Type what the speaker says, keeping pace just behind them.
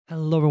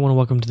Hello everyone,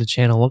 welcome to the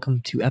channel.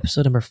 Welcome to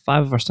episode number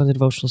 5 of our Sunday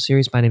Devotional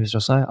series. My name is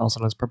Josiah, also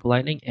known as Purple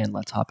Lightning, and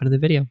let's hop into the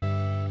video.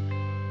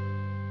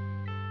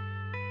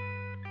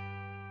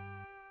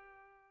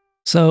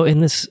 So in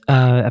this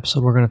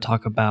episode, we're going to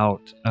talk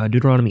about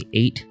Deuteronomy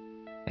 8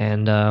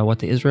 and what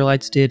the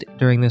Israelites did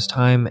during this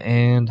time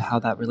and how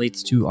that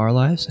relates to our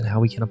lives and how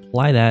we can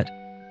apply that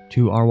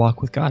to our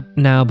walk with God.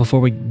 Now, before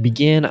we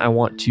begin, I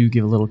want to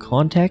give a little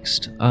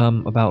context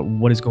about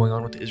what is going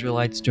on with the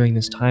Israelites during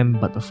this time.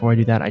 But before I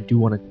do that, I do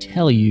want to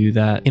tell you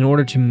that in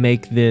order to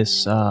make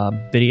this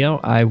video,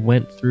 I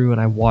went through and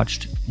I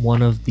watched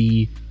one of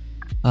the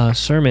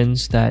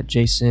sermons that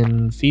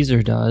Jason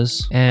Fieser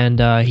does, and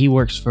he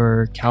works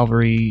for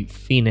Calvary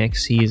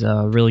Phoenix. He's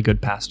a really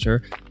good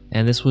pastor,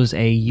 and this was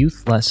a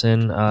youth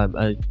lesson,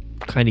 a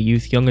kind of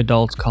youth, young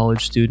adults,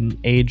 college student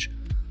age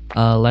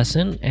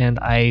lesson, and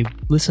I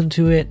listened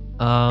to it,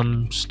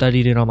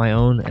 studied it on my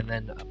own, and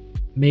then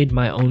made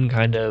my own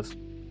kind of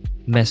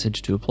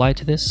message to apply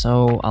to this.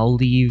 So I'll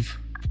leave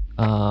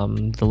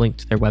the link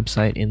to their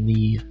website in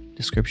the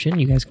description.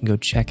 You guys can go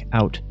check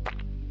out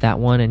that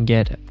one and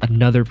get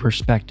another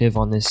perspective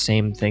on this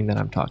same thing that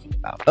I'm talking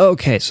about.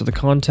 Okay, so the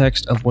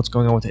context of what's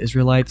going on with the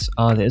Israelites.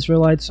 The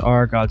Israelites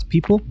are God's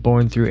people,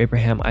 born through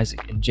Abraham,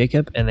 Isaac, and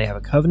Jacob, and they have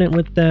a covenant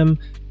with them,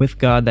 with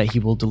God, that he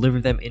will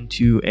deliver them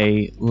into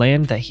a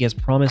land that he has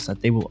promised that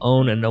they will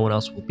own and no one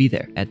else will be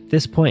there. At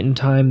this point in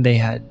time, they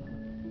had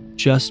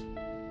just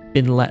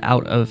been let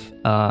out of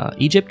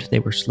Egypt. They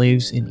were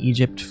slaves in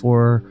Egypt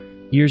for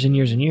years and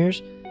years and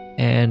years,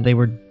 and they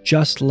were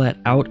just let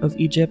out of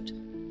Egypt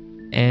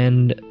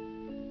and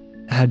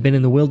had been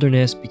in the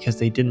wilderness because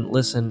they didn't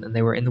listen, and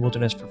they were in the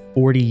wilderness for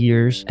 40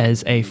 years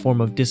as a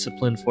form of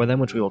discipline for them,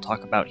 which we will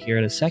talk about here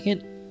in a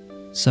second.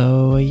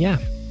 So yeah,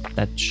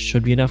 that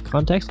should be enough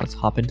context. Let's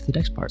hop into the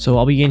next part. So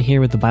I'll begin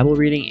here with the Bible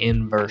reading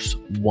in verse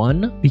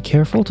 1. Be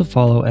careful to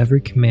follow every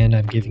command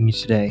I'm giving you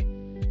today,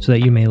 so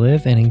that you may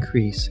live and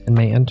increase, and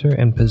may enter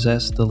and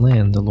possess the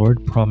land the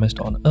Lord promised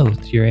on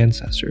oath to your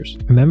ancestors.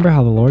 Remember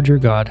how the Lord your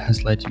God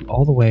has led you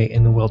all the way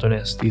in the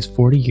wilderness these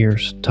 40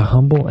 years to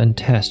humble and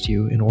test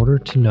you in order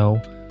to know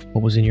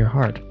what was in your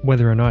heart,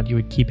 whether or not you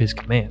would keep his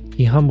command.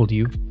 He humbled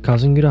you,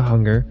 causing you to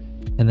hunger,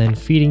 and then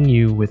feeding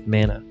you with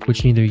manna,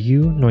 which neither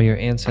you nor your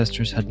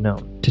ancestors had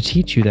known, to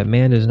teach you that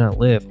man does not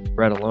live on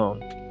bread alone,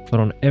 but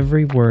on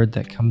every word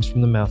that comes from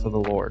the mouth of the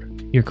Lord.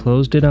 Your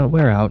clothes did not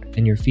wear out,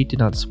 and your feet did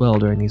not swell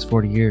during these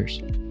 40 years.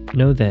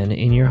 Know then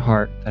in your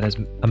heart that as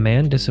a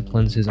man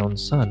disciplines his own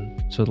son,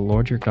 so the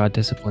Lord your God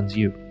disciplines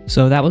you.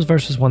 So that was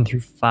verses 1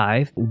 through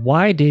 5.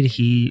 Why did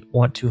he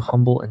want to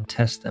humble and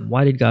test them?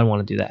 Why did God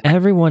want to do that?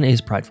 Everyone is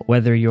prideful.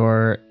 Whether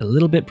you're a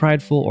little bit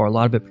prideful or a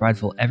lot of bit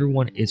prideful,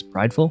 everyone is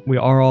prideful. We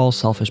are all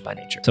selfish by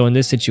nature. So in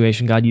this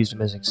situation, God used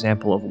them as an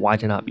example of why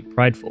to not be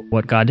prideful.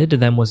 What God did to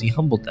them was he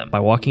humbled them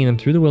by walking them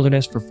through the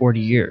wilderness for 40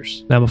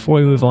 years. Now, before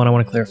we move on, I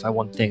want to clarify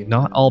one thing.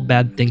 Not all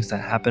bad things that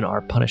happen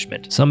are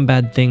punishment. Some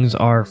bad things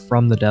are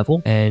from the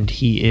devil, and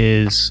he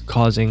is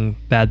causing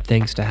bad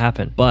things to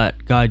happen.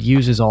 But God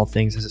uses all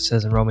things, as it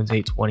says in Romans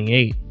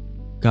 8:28.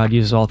 God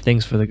uses all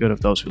things for the good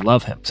of those who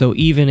love him. So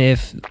even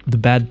if the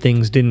bad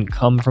things didn't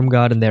come from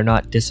God and they're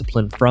not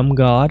disciplined from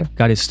God,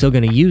 God is still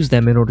going to use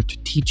them in order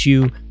to teach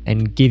you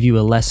and give you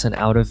a lesson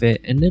out of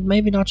it. And then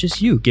maybe not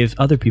just you, give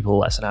other people a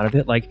lesson out of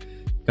it. Like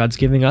God's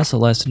giving us a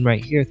lesson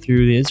right here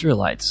through the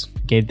Israelites.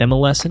 Gave them a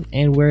lesson,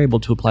 and we're able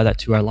to apply that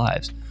to our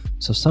lives.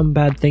 So some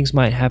bad things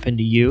might happen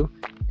to you,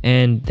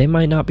 and they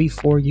might not be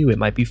for you. It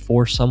might be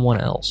for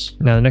someone else.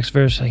 Now, the next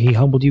verse, he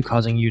humbled you,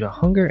 causing you to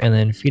hunger, and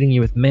then feeding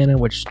you with manna,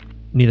 which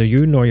neither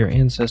you nor your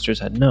ancestors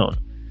had known.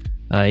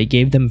 He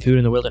gave them food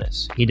in the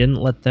wilderness. He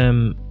didn't let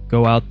them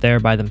go out there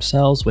by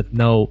themselves with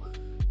no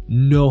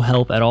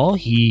help at all.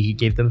 He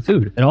gave them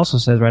food. It also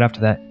says right after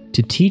that,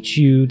 to teach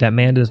you that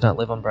man does not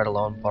live on bread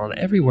alone, but on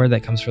every word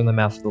that comes from the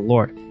mouth of the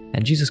Lord.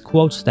 And Jesus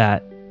quotes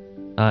that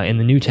in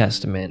the New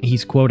Testament.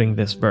 He's quoting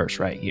this verse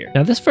right here.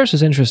 Now, this verse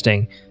is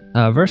interesting.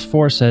 Verse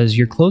 4 says,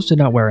 your clothes did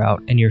not wear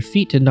out, and your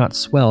feet did not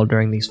swell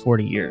during these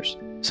 40 years.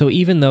 So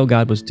even though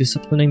God was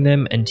disciplining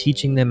them and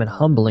teaching them and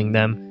humbling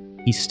them,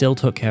 he still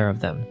took care of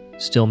them,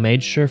 still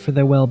made sure for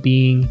their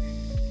well-being,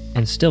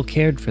 and still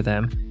cared for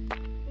them.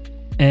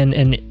 And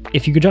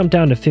if you could jump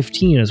down to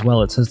 15 as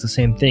well, it says the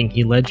same thing.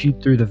 He led you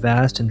through the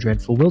vast and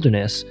dreadful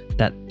wilderness,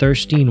 that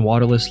thirsty and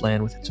waterless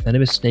land with its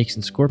venomous snakes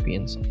and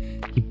scorpions.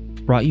 He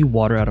brought you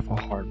water out of a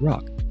hard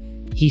rock.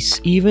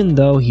 Even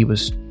though he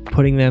was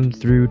putting them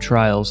through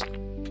trials,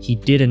 he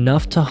did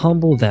enough to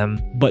humble them,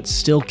 but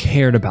still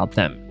cared about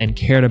them and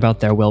cared about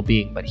their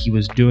well-being. But he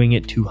was doing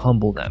it to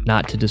humble them,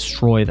 not to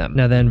destroy them.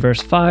 Now then,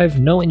 verse 5,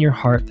 know in your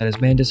heart that as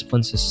man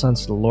disciplines his son,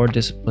 so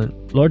the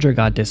Lord your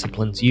God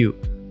disciplines you.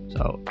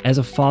 So as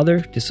a father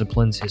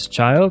disciplines his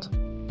child,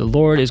 the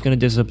Lord is going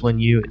to discipline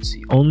you. It's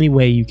the only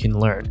way you can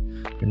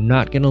learn. You're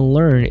not going to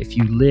learn if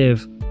you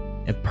live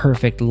a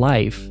perfect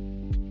life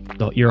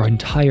your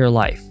entire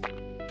life.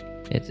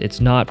 It's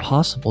not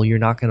possible. You're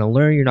not going to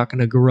learn. You're not going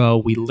to grow.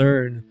 We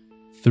learn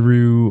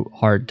through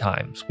hard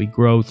times. We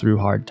grow through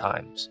hard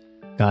times.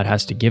 God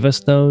has to give us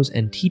those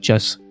and teach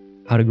us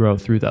how to grow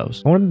through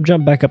those. I want to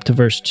jump back up to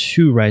verse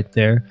 2 right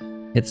there.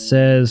 It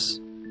says,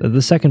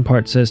 the second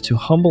part says, to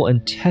humble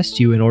and test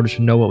you in order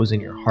to know what was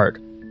in your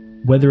heart,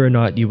 whether or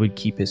not you would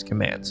keep his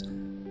commands.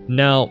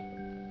 Now,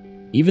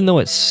 even though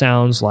it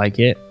sounds like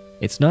it,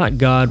 it's not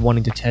God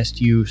wanting to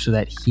test you so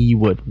that he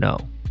would know.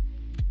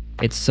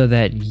 It's so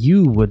that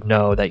you would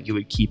know that you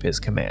would keep his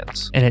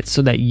commands. And it's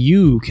so that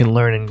you can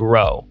learn and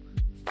grow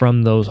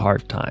from those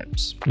hard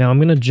times. Now I'm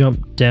going to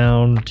jump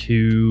down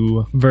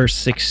to verse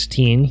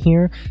 16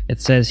 here.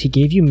 It says, he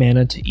gave you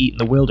manna to eat in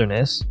the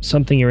wilderness,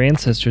 something your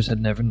ancestors had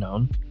never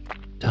known,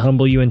 to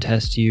humble you and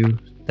test you,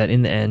 that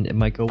in the end it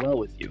might go well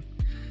with you.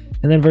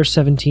 And then verse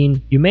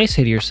 17, you may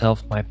say to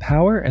yourself, my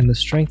power and the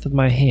strength of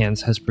my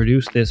hands has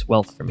produced this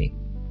wealth for me.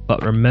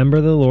 But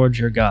remember the Lord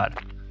your God,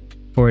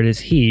 for it is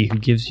he who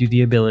gives you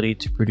the ability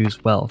to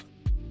produce wealth,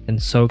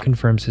 and so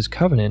confirms his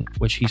covenant,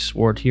 which he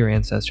swore to your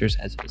ancestors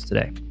as it is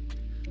today.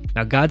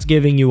 Now God's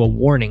giving you a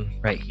warning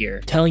right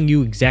here, telling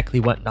you exactly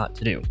what not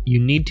to do. You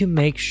need to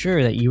make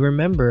sure that you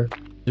remember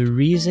the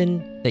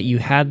reason that you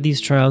had these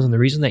trials and the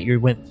reason that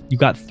you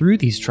got through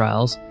these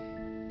trials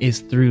is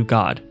through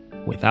God.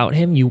 Without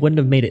him, you wouldn't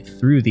have made it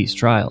through these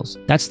trials.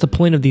 That's the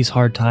point of these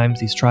hard times,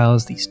 these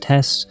trials, these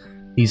tests,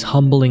 these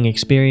humbling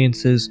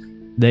experiences.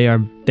 They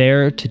are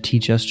there to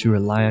teach us to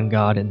rely on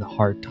God in the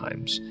hard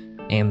times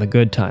and the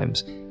good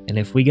times. And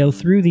if we go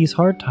through these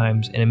hard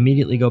times and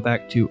immediately go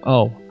back to,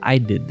 oh, I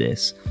did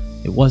this,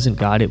 it wasn't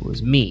God, it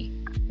was me.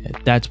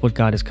 That's what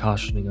God is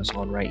cautioning us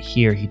on right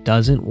here. He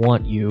doesn't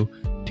want you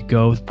to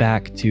go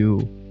back to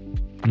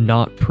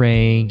not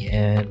praying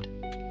and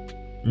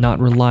not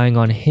relying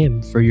on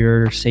him for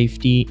your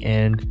safety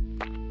and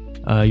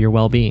your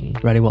well-being.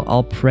 Ready? Well,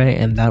 I'll pray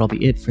and that'll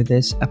be it for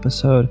this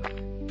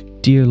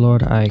episode. Dear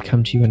Lord, I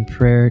come to you in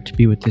prayer to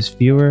be with this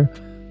viewer.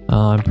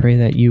 I pray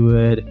that you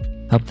would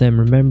help them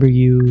remember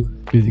you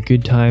through the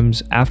good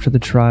times after the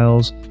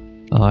trials.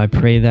 I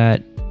pray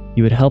that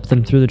you would help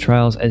them through the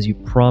trials as you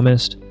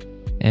promised.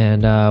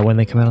 And when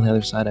they come out on the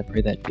other side, I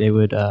pray that they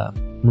would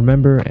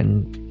remember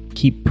and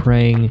keep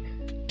praying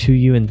to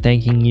you and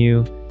thanking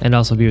you, and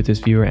also be with this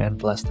viewer and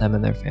bless them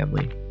and their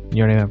family. In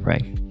your name I pray.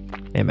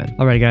 Amen.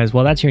 Alright guys,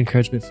 well that's your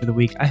encouragement for the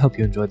week. I hope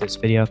you enjoyed this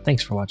video.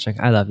 Thanks for watching.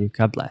 I love you.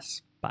 God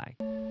bless.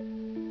 Bye.